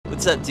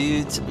What's up,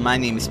 dudes? My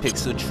name is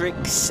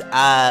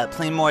PixxelTrixx.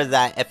 Playing more of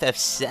that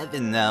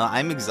FF7 though.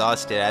 I'm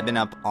exhausted. I've been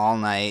up all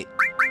night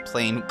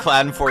playing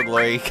Cloud & For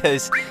Glory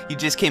because he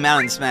just came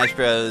out in Smash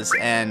Bros.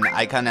 And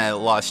I kind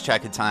of lost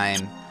track of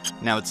time.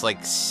 Now it's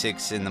like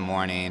 6 in the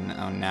morning.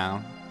 Oh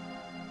no.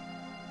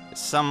 There's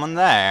someone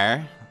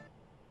there.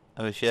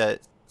 Oh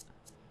shit.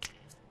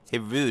 Hey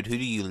Rude, who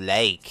do you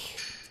like?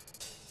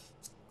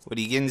 What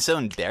are you getting so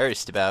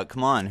embarrassed about?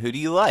 Come on, who do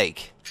you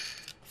like?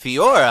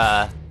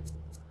 Fiora!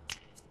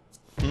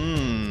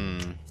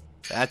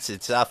 That's a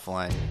tough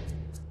one.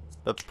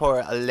 But poor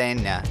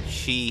Elena,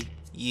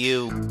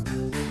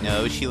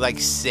 no, she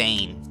likes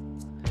Sane.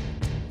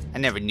 I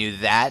never knew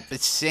that, but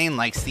Sane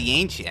likes the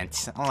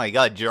Ancient. Oh my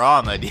god,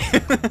 drama, dude.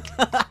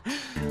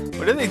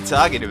 What are they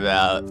talking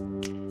about?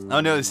 Oh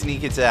no,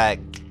 sneak attack.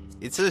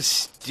 It's so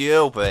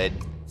stupid.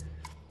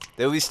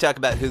 They always talk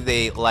about who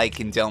they like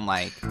and don't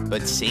like,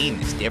 but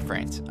Sane is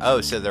different.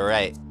 Oh, so they're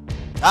right.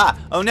 Ah,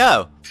 oh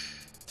no!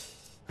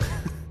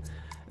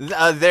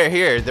 They're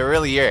here, they're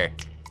really here.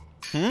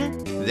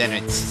 Then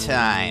it's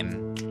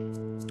time.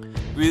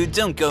 Rude,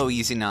 don't go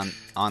easy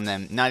on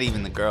them, not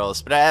even the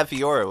girls, but I have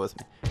Fiora with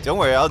me. Don't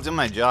worry, I'll do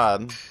my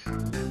job.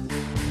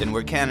 Then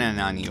we're counting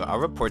on you. I'll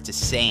report to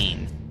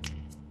Sane.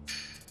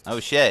 Oh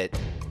shit.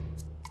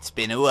 It's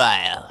been a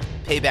while.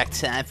 Payback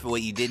time for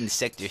what you did in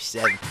Sector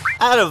 7.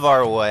 Out of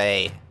our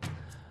way.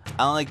 I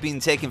don't like being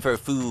taken for a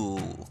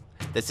fool.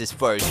 That's as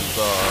far as you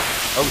fall.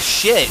 Oh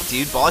shit,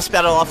 dude. Boss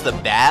battle off the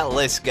bat?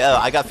 Let's go.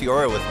 I got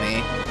Fiora with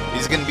me.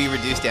 He's gonna be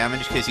reduced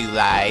damage because you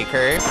like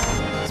her.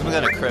 Someone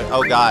got a crit.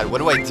 Oh god, what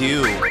do I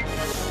do?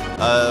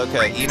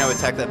 Okay,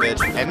 attack that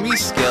bitch. Enemy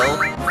skill,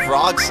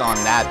 frogs on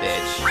that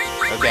bitch.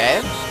 Okay?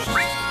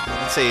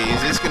 Let's see,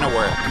 is this gonna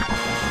work?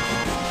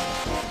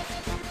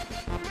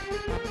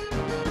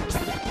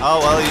 Oh,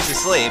 well, he's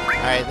asleep.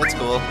 Alright, that's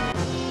cool.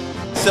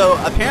 So,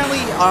 apparently,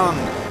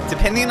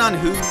 depending on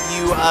who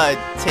you,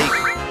 take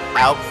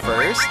out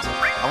first,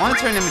 I want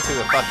to turn him into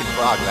a fucking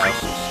frog,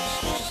 though.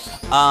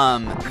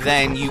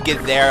 Then you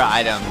get their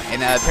item,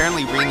 and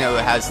apparently Reno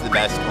has the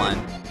best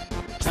one.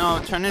 No,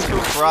 turn into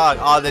a frog.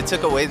 Oh, they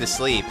took away the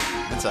sleep.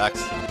 That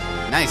sucks.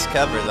 Nice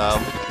cover,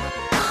 though.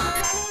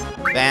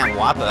 Bam,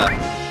 Wappa.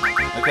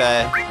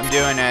 Okay, I'm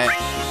doing it.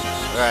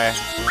 Okay.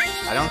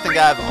 I don't think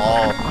I have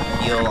all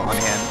heal on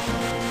him.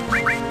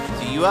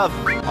 Do you have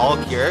all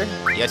cure?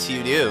 Yes,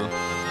 you do.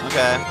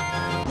 Okay.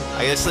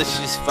 I guess let's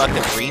just fuck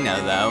up Reno,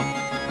 though.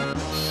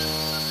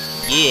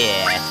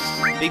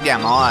 Yeah. Big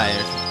damn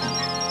eyes.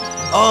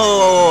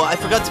 Oh, I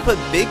forgot to put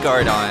Big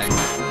Guard on.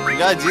 You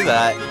gotta do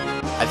that.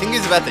 I think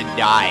he's about to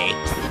die.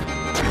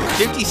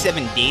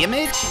 57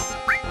 damage?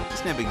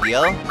 It's no big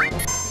deal.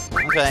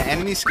 Okay,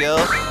 enemy skill.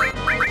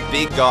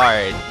 Big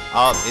Guard.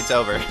 Oh, it's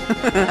over.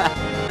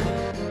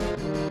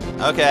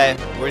 Okay,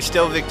 we're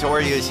still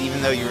victorious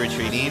even though you're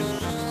retreating.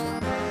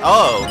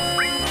 Oh,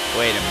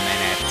 wait a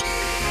minute.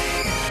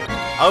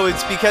 Oh,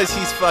 it's because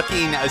he's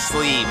fucking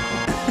asleep.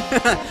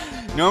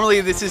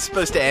 Normally this is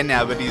supposed to end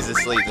now, but he's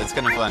asleep. That's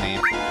kind of funny.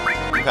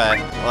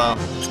 Okay, well,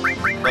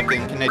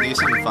 fucking, can I do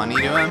something funny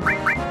to him?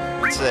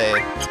 Let's say,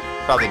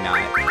 probably not.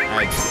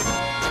 Alright,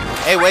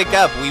 hey, wake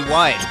up, we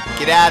won.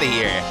 Get out of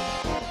here.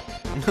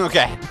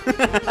 Okay.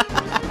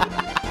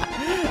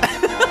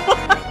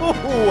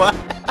 What?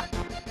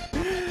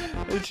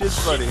 It's just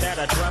funny.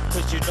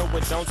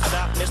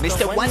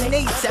 Mr.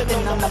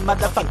 187 on the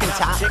motherfucking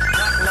top.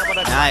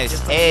 Nice.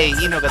 Hey,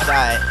 got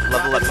that.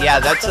 Level up. Yeah,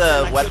 that's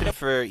a weapon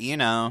for,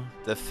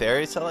 the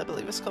fairy tale, I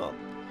believe it's called.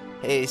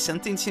 Hey,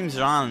 something seems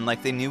wrong,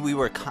 like they knew we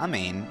were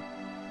coming.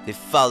 They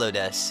followed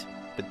us,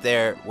 but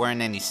there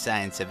weren't any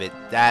signs of it.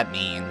 That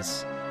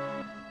means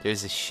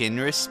there's a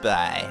Shinra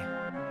spy.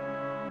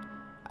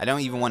 I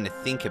don't even want to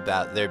think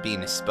about there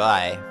being a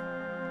spy.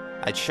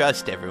 I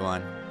trust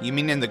everyone. You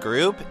mean in the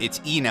group? It's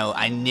Eno,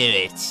 I knew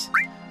it.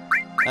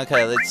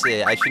 Okay, let's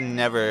see. I should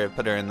never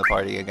put her in the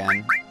party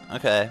again.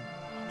 Okay.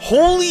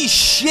 Holy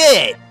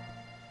shit!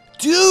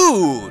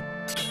 Dude!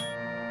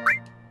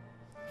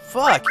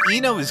 Fuck,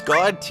 Eno is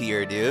god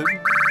tier, dude.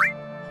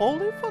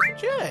 Holy fucking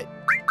shit.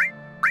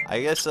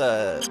 I guess,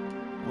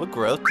 what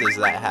growth does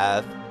that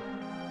have?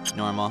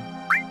 Normal.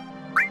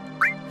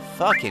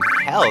 Fucking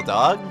hell,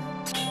 dog.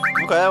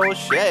 Okay, well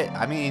shit.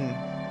 I mean,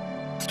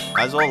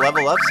 might as well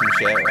level up some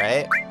shit,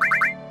 right?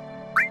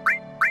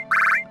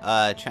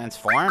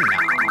 Transform now.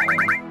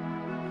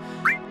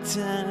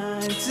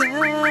 Dun,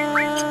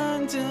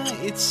 dun, dun.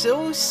 It's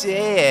so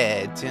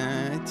sad.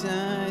 Dun,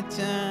 dun,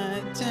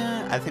 dun,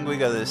 dun. I think we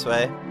go this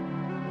way.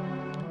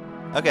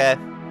 Okay.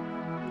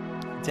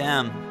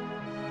 Damn.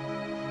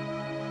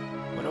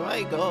 Where do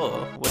I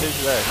go? What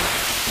is this?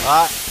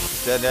 Ah.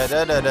 Da da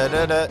da da da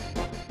da da.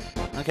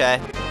 Okay.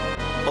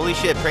 Holy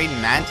shit, praying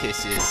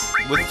mantises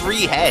with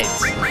 3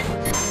 heads.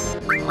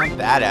 I'm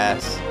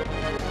badass.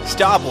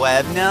 Stop,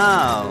 Web.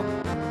 No.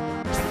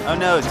 Oh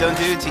no, don't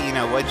do it to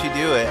Eno. Why'd you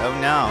do it? Oh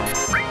no.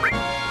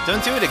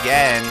 Don't do it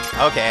again.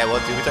 Okay, well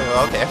do it.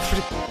 Okay.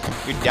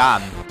 You're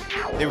dumb.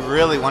 They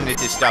really wanted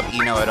to stop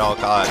Eno at all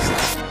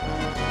costs.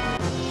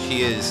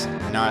 She is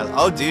gnarly.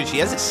 Oh dude, she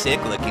has a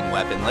sick looking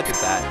weapon. Look at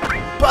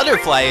that.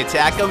 butterfly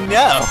attack. Oh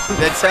no,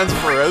 that sounds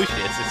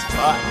ferocious as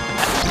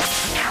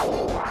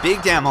fuck.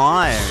 Big damn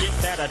horn.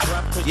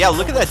 Yeah,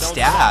 look at that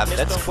stab.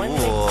 That's cool.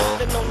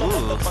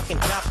 Ooh.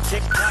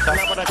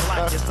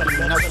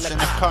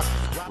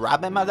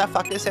 Robbing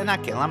motherfuckers and I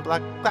kill them.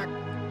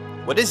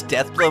 What does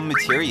death blow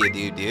materia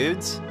do,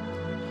 dudes?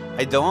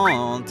 I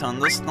don't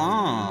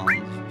understand.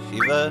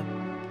 Shiva?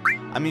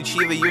 I mean,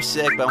 Shiva, you're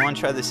sick, but I want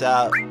to try this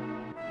out.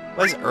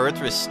 Why is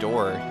Earth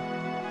restored?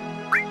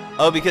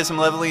 Oh, because I'm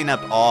leveling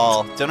up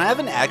all. Don't I have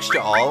an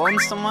extra all on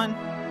someone?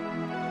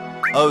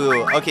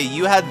 Oh, okay,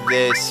 you had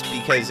this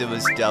because it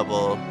was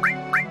double.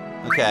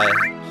 Okay.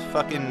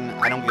 Fucking,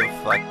 I don't give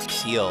a fuck.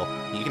 Seal.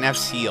 You can have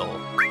seal.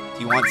 Do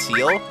you want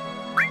seal?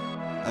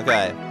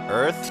 Okay.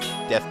 Earth?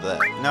 Death blow.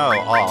 No,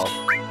 all.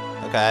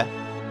 Okay.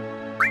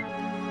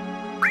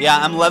 Yeah,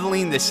 I'm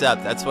leveling this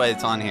up. That's why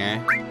it's on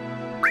here.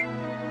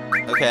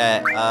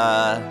 Okay,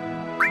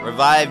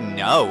 revive?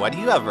 No. Why do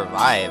you have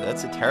revive?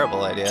 That's a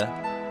terrible idea.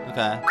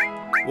 Okay.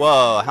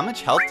 Whoa, how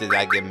much health did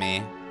that give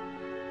me?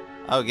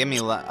 Oh, give me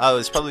oh,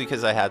 it's probably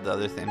because I had the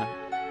other thing.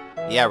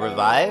 Yeah,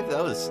 revive?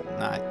 That was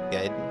not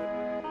good.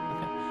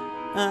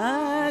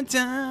 Okay.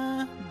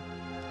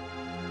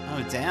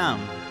 Oh, damn.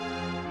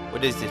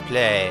 What does this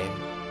play?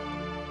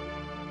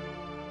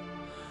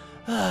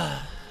 A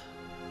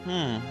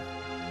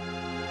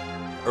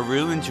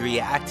ruined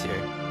reactor.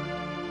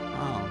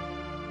 Oh.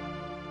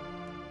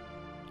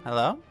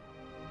 Hello?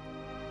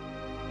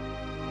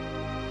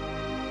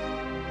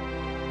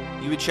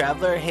 You a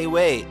traveler? Hey,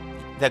 wait.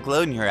 That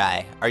glow in your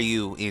eye. Are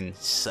you in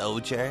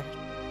Soldier?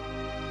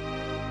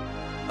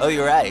 Oh,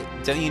 you're right.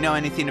 Don't you know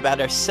anything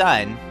about our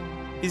son?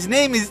 His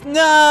name is...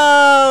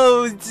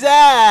 No!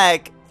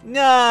 Zack!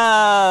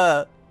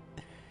 No!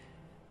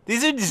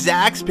 These are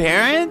Zack's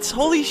parents?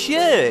 Holy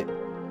shit!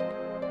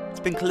 It's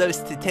been close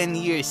to 10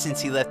 years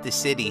since he left the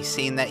city,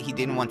 saying that he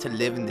didn't want to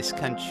live in this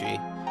country.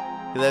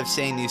 He left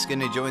saying he's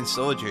gonna join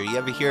Soldier. You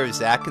ever hear of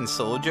Zack and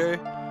Soldier?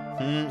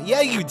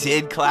 Yeah, you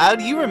did,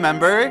 Cloud. You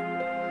remember.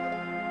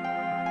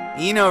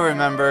 Eno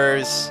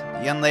remembers.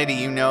 Young lady,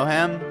 you know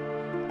him?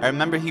 I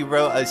remember he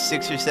wrote us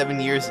 6 or 7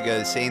 years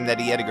ago saying that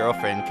he had a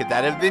girlfriend. Could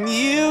that have been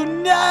you?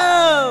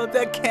 No!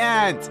 That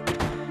can't!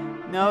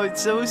 No,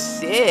 it's so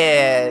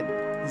sad.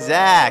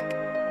 Zack.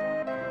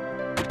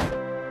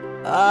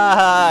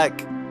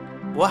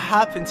 What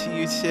happened to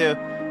you two?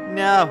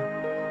 No.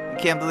 I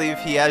can't believe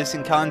he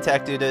hasn't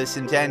contacted us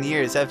in 10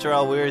 years. After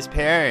all, we're his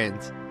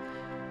parents.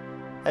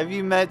 Have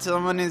you met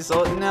someone in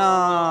Soldier?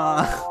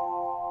 No.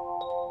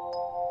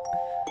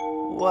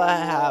 What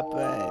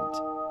happened?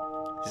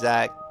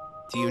 Zack,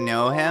 do you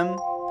know him?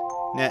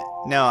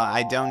 No,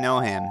 I don't know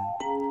him.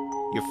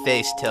 Your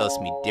face tells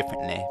me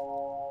differently.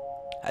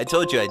 I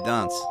told you I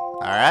don't.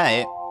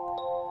 Alright.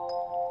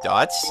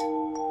 Dots?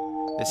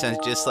 That sounds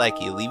just like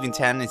you, leaving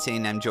town and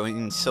saying I'm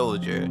joining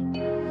Soldier.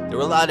 There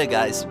were a lot of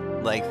guys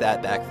like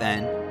that back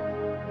then.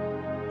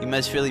 You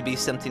must really be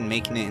something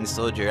making it in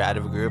Soldier out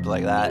of a group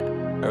like that.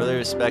 I really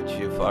respect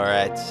you for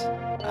it.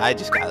 I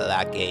just got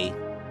lucky.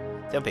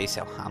 Don't be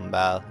so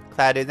humble.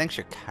 Cloudy, thanks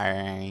for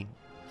caring.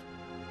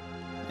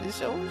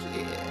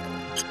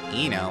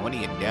 Eno, what are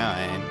you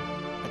doing?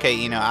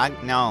 Okay,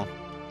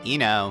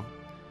 Eno.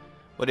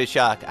 What a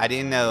shock. I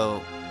didn't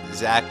know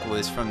Zack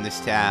was from this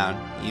town.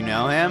 You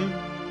know him?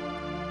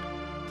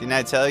 Didn't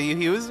I tell you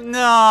he was?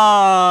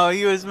 No!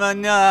 He was my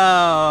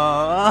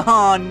no!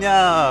 Oh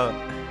no!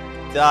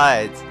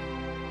 Died.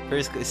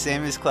 First,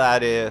 same as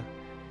Cloudy.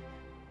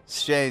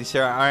 Strange,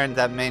 there aren't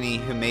that many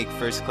who make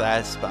first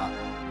class, but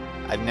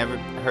I've never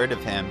heard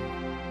of him.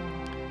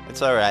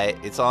 It's alright.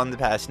 It's all in the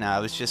past now. I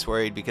was just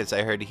worried because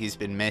I heard he's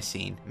been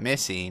missing.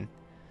 Missing?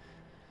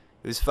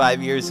 It was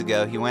 5 years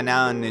ago. He went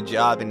out on a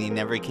job and he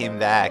never came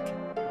back.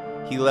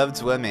 He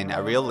loves women.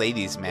 A real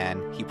ladies'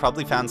 man. He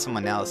probably found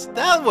someone else.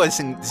 That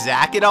wasn't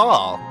Zack at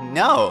all.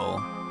 No.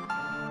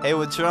 Hey,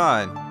 what's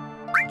wrong?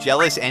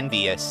 Jealous,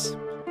 envious.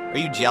 Are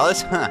you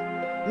jealous? Huh.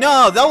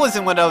 No, that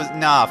wasn't what I was...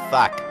 Nah,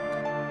 fuck.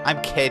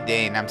 I'm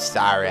kidding. I'm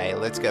sorry.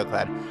 Let's go,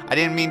 Cloud. I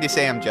didn't mean to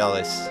say I'm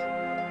jealous.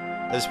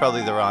 That was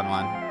probably the wrong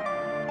one.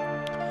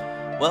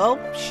 Well,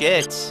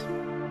 shit.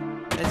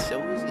 That's so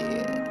weird.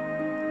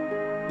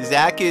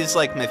 Zack is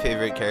like my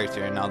favorite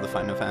character in all the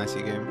Final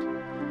Fantasy games.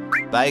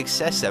 By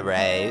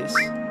accessories.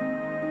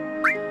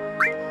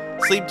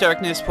 Sleep,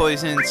 darkness,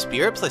 poison,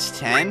 spirit plus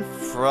 10.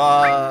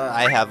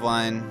 I have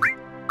one.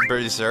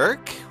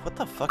 Berserk? What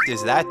the fuck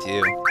does that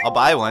do? I'll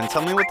buy one.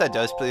 Tell me what that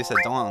does, please. I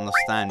don't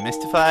understand.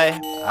 Mystify?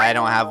 I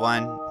don't have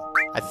one.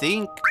 I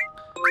think.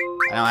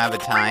 I don't have a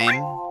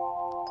time.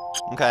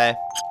 Okay.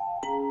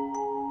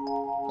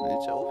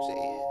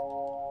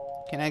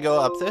 Can I go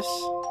up this?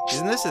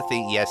 Isn't this a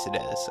thing? Yes, it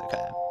is.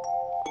 Okay.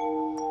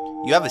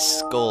 You have a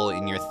skull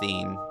in your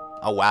theme.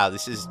 Oh, wow.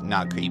 This is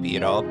not creepy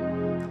at all.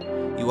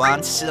 You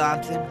want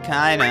something?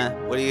 Kinda.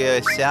 What are you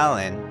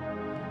selling?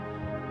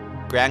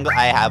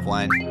 I have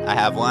one. I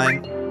have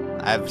one.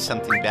 I have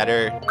something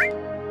better.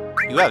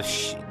 You have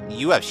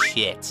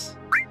shit.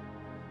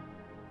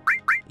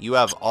 You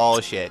have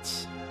all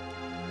shit.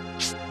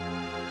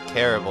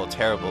 Terrible,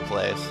 terrible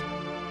place.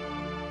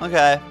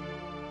 Okay.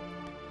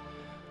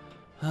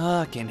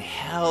 Fucking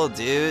hell,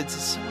 dude. This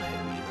is so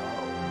heavy,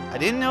 though. I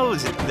didn't know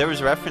there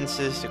was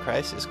references to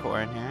Crisis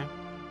Core in here.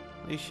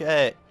 Holy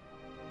shit.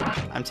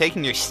 I'm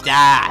taking your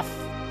staff.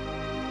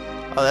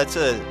 Oh, that's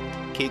a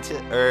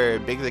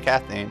Big the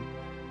Cat thing.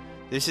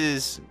 This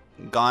is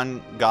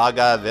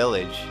Gaga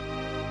Village.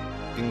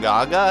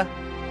 Gaga?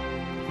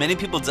 Many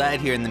people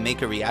died here in the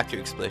Maker reactor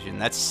explosion.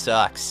 That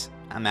sucks.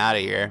 I'm out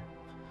of here.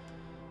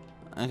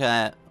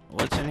 Okay,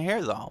 what's in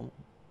here though?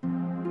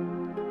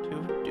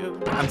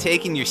 I'm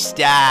taking your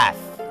staff.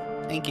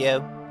 Thank you.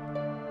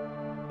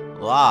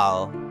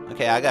 Wow.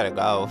 Okay, I gotta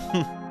go.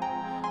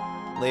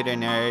 Later,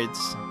 nerds.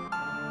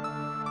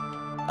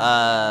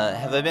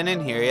 Have I been in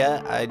here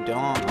yet? I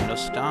don't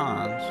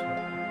understand.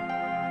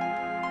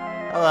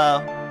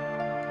 Hello.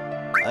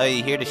 Oh,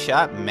 you here to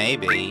shop?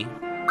 Maybe.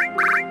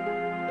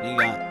 What do you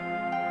got?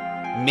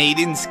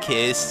 Maiden's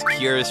Kiss,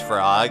 Cures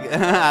Frog.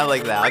 I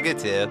like that. I'll get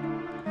two.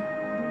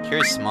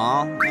 Cure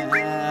Small?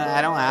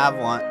 I don't have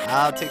one.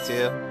 I'll take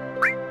two.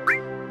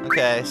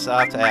 Okay,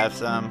 Soft, I have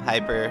some.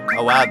 Hyper.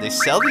 Oh wow, they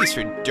sell these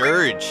for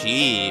dirt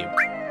cheap.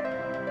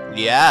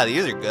 Yeah,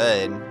 these are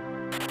good.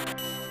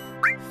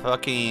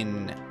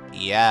 Fucking,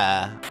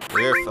 yeah.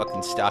 We're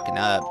fucking stocking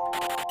up.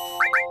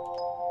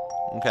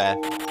 Okay.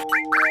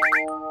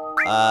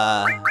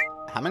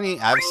 How many?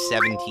 I have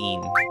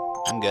 17.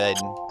 I'm good.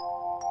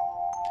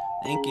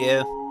 Thank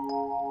you.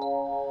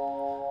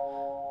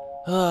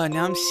 Oh,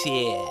 now I'm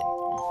sad.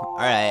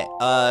 Alright,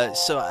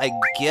 so I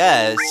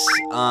guess,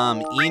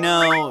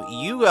 Eno,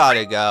 you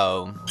gotta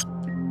go.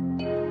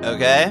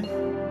 Okay?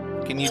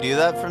 Can you do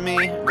that for me?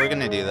 We're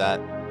gonna do that.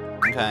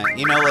 Okay.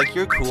 You know, like,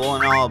 you're cool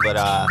and all, but,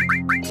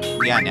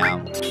 yeah,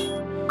 no.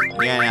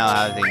 Yeah, know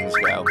how things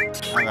go.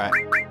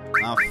 Alright.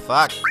 Oh,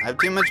 fuck. I have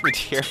too much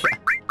material.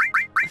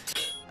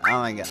 Oh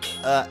my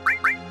god.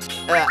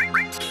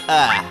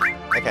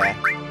 Okay.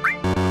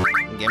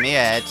 Give me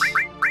it.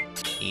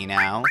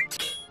 Eno.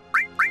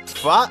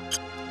 Fuck.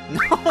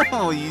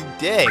 No, you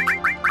dick.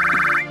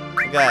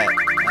 Okay.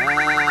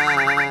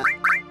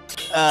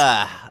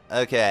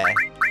 Okay.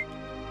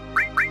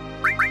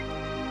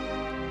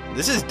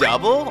 This is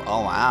double?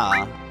 Oh,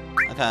 wow.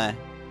 Okay.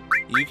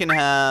 You can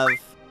have,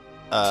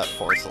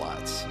 4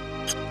 slots.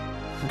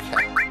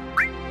 Okay.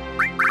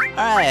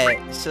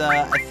 Alright, so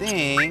I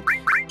think...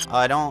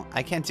 Oh,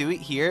 I can't do it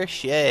here?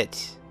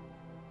 Shit.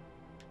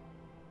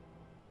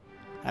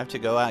 I have to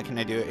go out. Can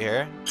I do it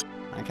here?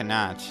 I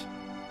cannot.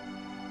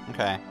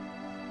 Okay.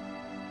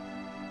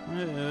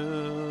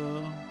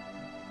 Ooh.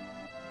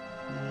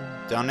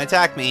 Don't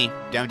attack me.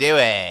 Don't do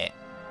it.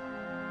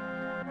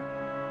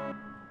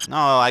 No,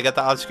 I got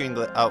the off-screen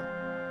glitch. Oh.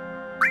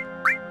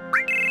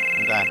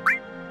 Okay.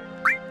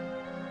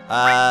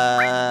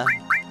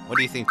 What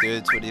do you think,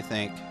 dudes? What do you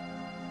think?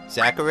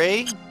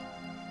 Zachary?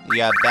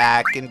 Yeah,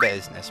 back in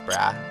business,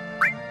 brah.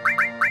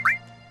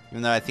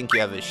 Even though I think you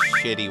have a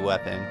shitty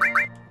weapon.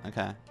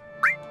 Okay.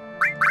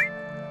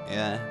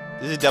 Yeah.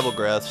 This is double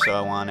growth, so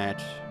I want it.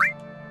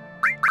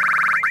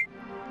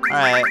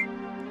 Alright.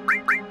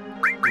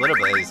 A little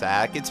bit of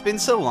Zack. It's been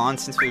so long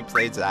since we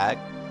played Zack.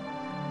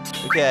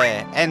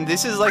 Okay. And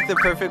this is like the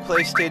perfect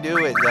place to do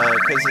it, though,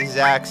 because it's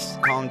Zack's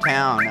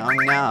hometown. Oh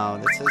no,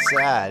 that's so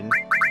sad.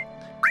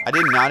 I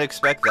did not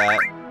expect that.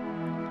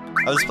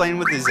 I was playing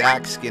with the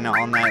Zack skin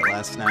all night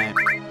last night.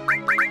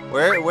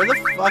 Where the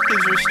fuck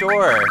is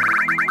Restore?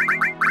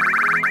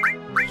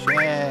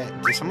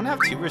 Shit. Does someone have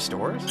 2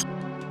 Restores?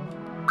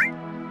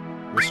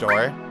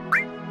 Restore?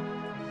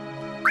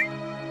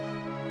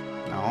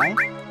 No?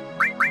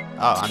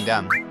 Oh, I'm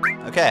dumb.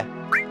 Okay.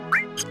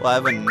 Well, I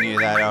wouldn't knew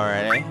that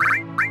already.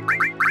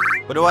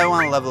 What do I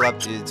want to level up,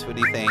 dudes? What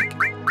do you think?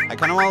 I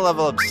kind of want to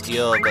level up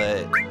Steel,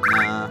 but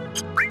nah.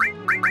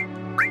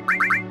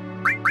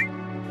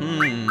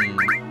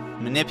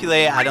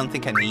 Manipulate, I don't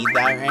think I need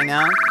that right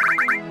now.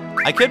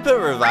 I could put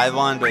Revive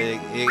on, but it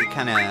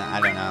kind of, I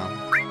don't know.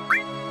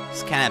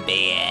 It's kind of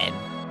bad.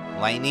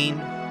 Lightning?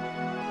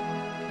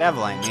 Could have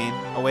Lightning.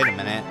 Oh, wait a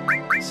minute.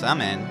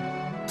 Summon.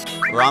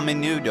 Ramen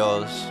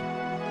noodles.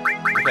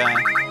 Okay.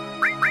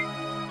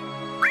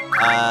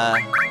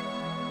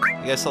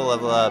 I guess I'll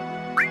level up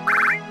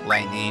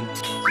Lightning,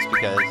 just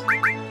because.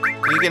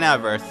 You can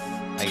have Earth,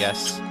 I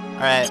guess.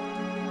 Alright.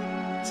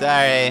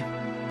 Sorry.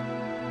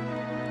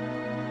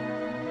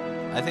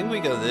 I think we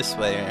go this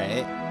way,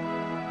 right?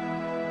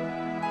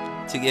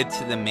 To get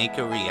to the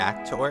Maker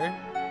reactor.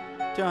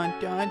 Dun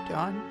dun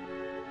dun.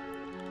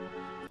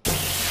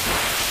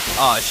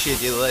 Oh shit,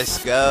 dude, let's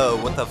go.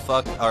 What the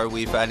fuck are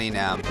we fighting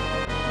now?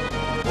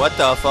 What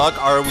the fuck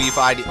are we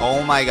fighting?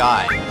 Oh my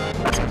god.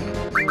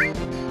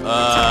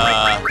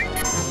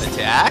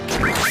 Attack?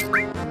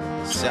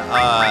 So,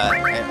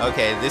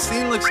 okay, this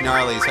thing looks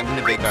gnarly, so I'm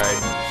gonna big guard.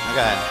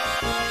 Okay.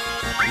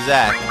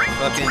 Zack,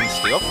 fucking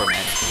steal from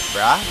it,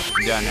 bruh.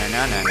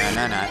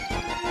 No.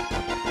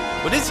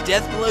 What does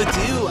Death Blow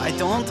do? I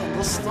don't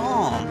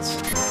understand.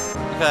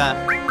 Okay.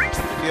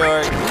 If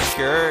you're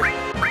sure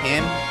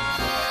him,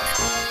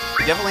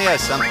 he definitely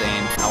has something.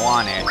 I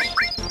want it.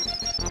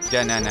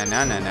 No.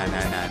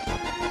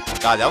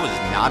 God, that was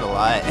not a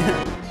lot.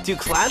 Dude,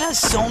 Cloud has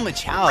so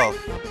much health.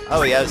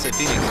 Oh, yeah, it's a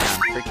Phoenix now.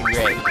 Freaking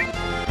great.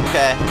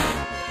 Okay.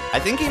 I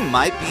think he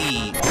might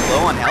be low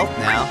on health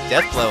now.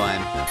 Death blow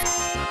him.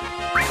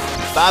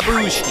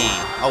 Babushki.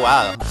 Oh,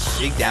 wow.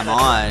 Big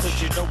damage.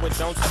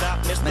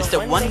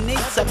 Mr.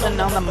 187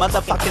 on the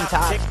motherfucking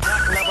top.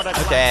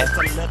 Okay.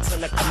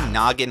 I'm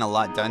not getting a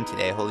lot done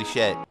today. Holy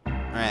shit.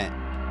 Alright.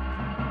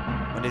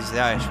 What is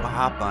that? What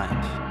happened?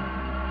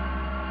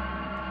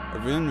 A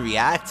rune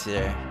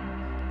reactor.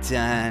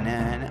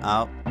 Dun-dun.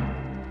 Oh.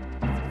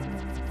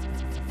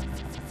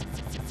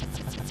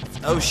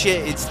 Oh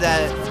shit, it's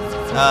that,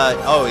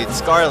 oh, it's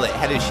Scarlet,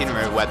 Head of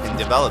Shinra Weapon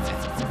Development.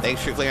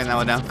 Thanks for clearing that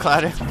one out,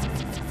 Clouder.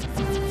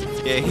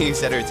 Yeah, he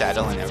said her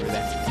title and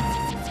everything.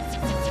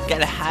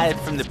 Gotta hide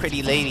from the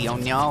pretty lady, oh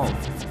no.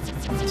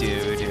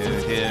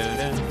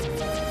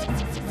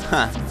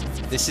 Huh,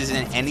 this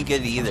isn't any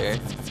good either.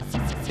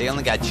 They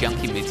only got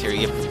junky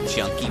material from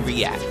junky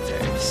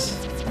reactors.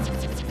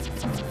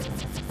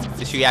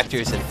 This reactor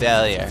is a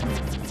failure.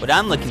 What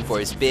I'm looking for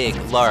is big,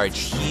 large,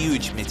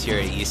 huge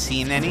material. You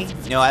seen any?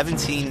 No, I haven't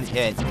seen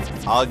it.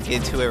 I'll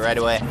get to it right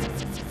away.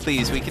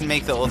 Please, we can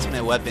make the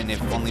ultimate weapon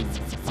if only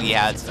we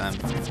had some.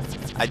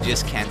 I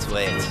just can't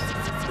wait.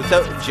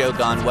 Without a joke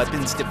on,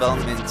 weapons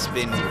development's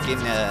been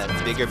getting a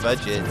bigger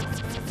budget.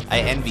 I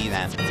envy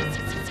them.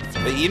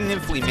 But even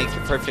if we make the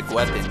perfect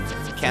weapon,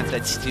 can't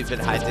that stupid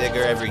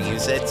Heidegger ever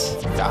use it?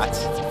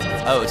 Dots.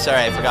 Oh,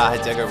 sorry, I forgot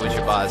Heidegger was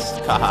your boss.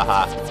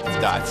 Hahaha.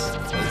 Dots.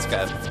 Let's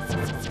go.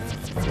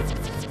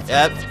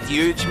 Yep,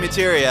 huge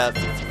materia.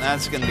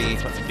 That's gonna be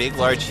big,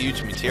 large,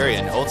 huge materia.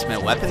 An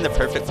ultimate weapon, the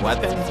perfect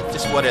weapon?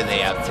 Just what are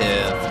they up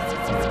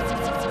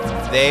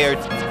to? They are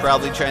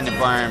probably trying to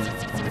farm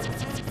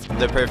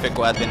the perfect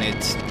weapon.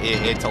 It's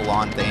a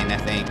lawn thing, I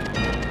think.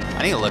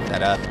 I need to look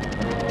that up.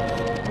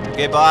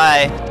 Okay,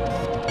 bye.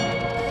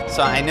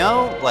 So I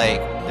know, like,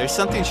 there's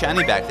something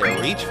shiny back there.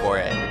 Reach for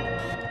it.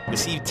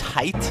 Receive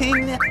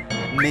Titan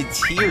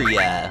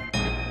materia.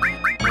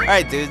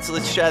 Alright, dudes,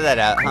 let's try that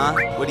out, huh?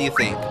 What do you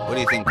think? What do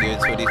you think, dudes?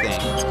 What do you think?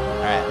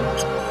 Alright.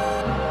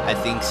 I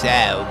think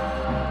so.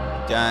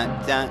 Dun,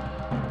 dun.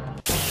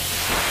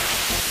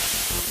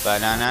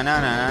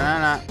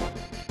 Ba-na-na-na-na-na-na.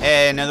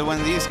 Hey, another one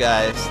of these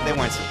guys. They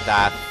weren't so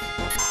tough.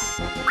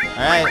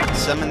 Alright,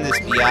 summon this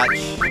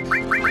biatch.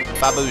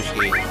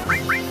 Babushki.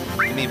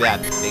 Give me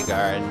that big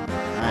guard.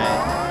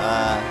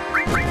 Alright,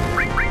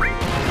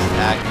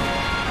 Zack.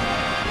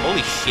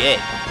 Holy shit.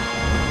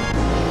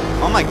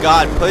 Oh my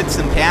god, put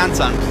some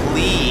pants on,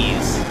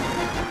 please.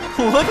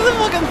 Look at the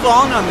fucking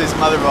phone on this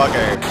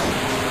motherfucker.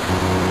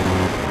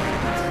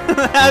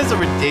 That was a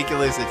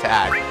ridiculous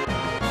attack.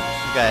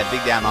 Okay,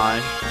 big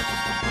damage.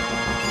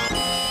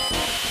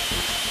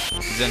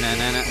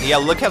 Yeah,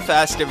 look how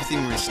fast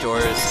everything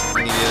restores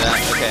when you do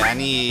that. Okay, I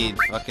need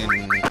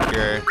fucking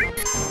pure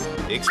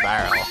big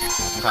spiral.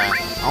 Okay.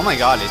 Oh my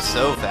god, it's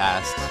so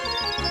fast.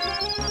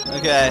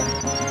 Okay.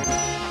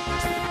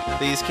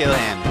 Please kill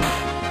him.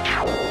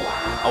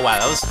 Oh wow,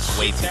 that was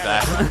way too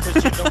fast.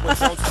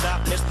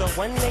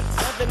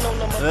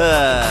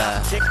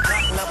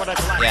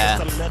 Yeah.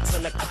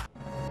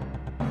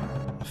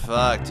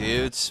 Fuck,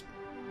 dudes.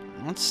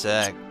 What's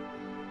Zack?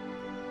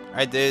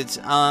 Alright, dudes.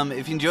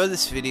 If you enjoyed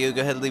this video,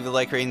 go ahead and leave a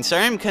like rating.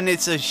 Sorry I'm cutting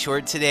it so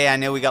short today. I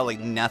know we got like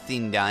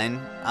nothing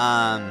done.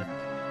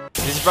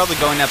 This is probably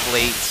going up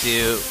late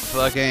too.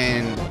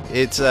 Fucking,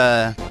 it's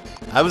I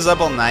was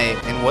up all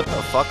night, and what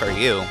the fuck are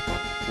you?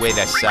 Wait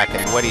a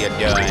second, what are you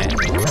doing?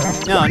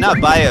 No,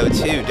 not bio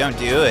 2, don't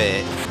do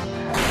it.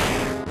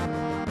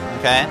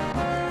 Okay.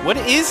 What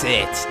is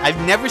it? I've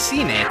never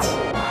seen it.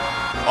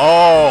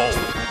 Oh.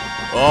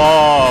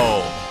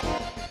 Oh.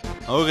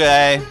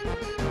 Okay.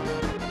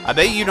 I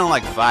bet you don't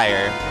like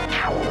fire.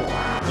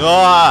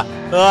 Ah!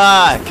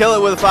 Ah! Kill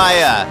it with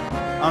fire!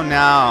 Oh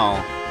no.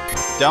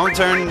 Don't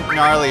turn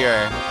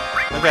gnarlier.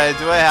 Okay,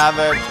 do I have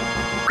it?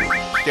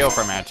 Steal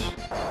from it.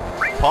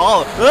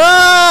 Paul!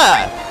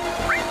 Ah!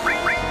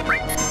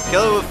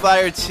 Kill it with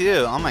fire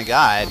too. Oh my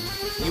god.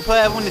 You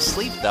probably have one to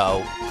sleep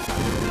though.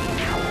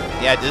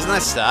 Yeah, doesn't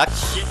that suck?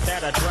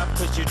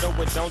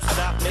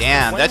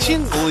 Damn, that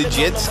shit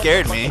legit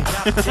scared me.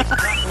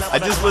 I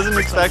just wasn't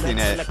expecting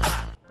it.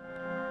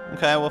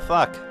 Okay, well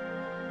fuck.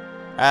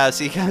 I'll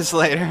see you guys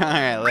later.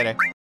 Alright, later.